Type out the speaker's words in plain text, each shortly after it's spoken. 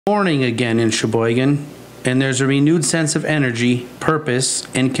Morning again in Sheboygan, and there's a renewed sense of energy, purpose,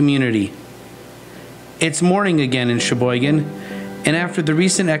 and community. It's morning again in Sheboygan, and after the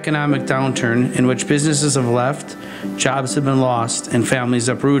recent economic downturn in which businesses have left, jobs have been lost, and families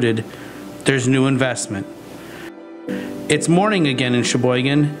uprooted, there's new investment. It's morning again in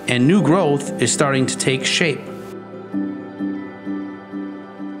Sheboygan, and new growth is starting to take shape.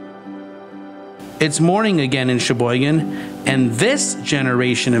 It's morning again in Sheboygan, and this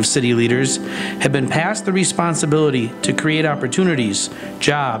generation of city leaders have been passed the responsibility to create opportunities,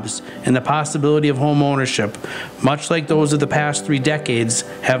 jobs, and the possibility of home ownership, much like those of the past 3 decades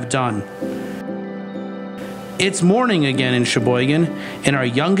have done. It's morning again in Sheboygan, and our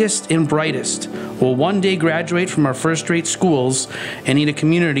youngest and brightest will one day graduate from our first-rate schools and need a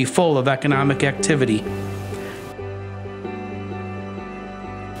community full of economic activity.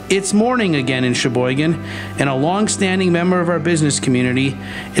 It's morning again in Sheboygan, and a long-standing member of our business community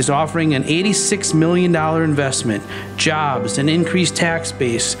is offering an $86 million investment, jobs, an increased tax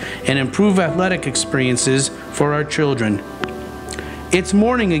base, and improved athletic experiences for our children. It's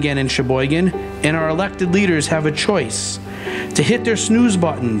morning again in Sheboygan, and our elected leaders have a choice: to hit their snooze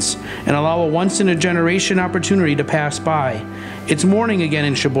buttons and allow a once-in-a-generation opportunity to pass by. It's morning again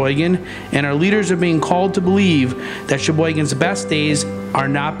in Sheboygan, and our leaders are being called to believe that Sheboygan's best days are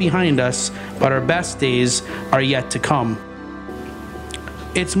not behind us, but our best days are yet to come.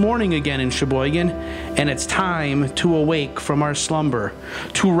 It's morning again in Sheboygan, and it's time to awake from our slumber,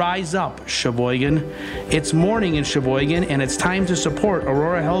 to rise up, Sheboygan. It's morning in Sheboygan, and it's time to support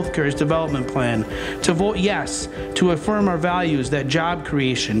Aurora Healthcare's development plan, to vote yes, to affirm our values that job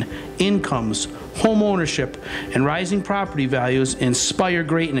creation, incomes, home ownership, and rising property values inspire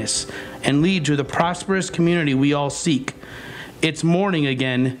greatness and lead to the prosperous community we all seek. It's morning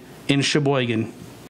again in Sheboygan.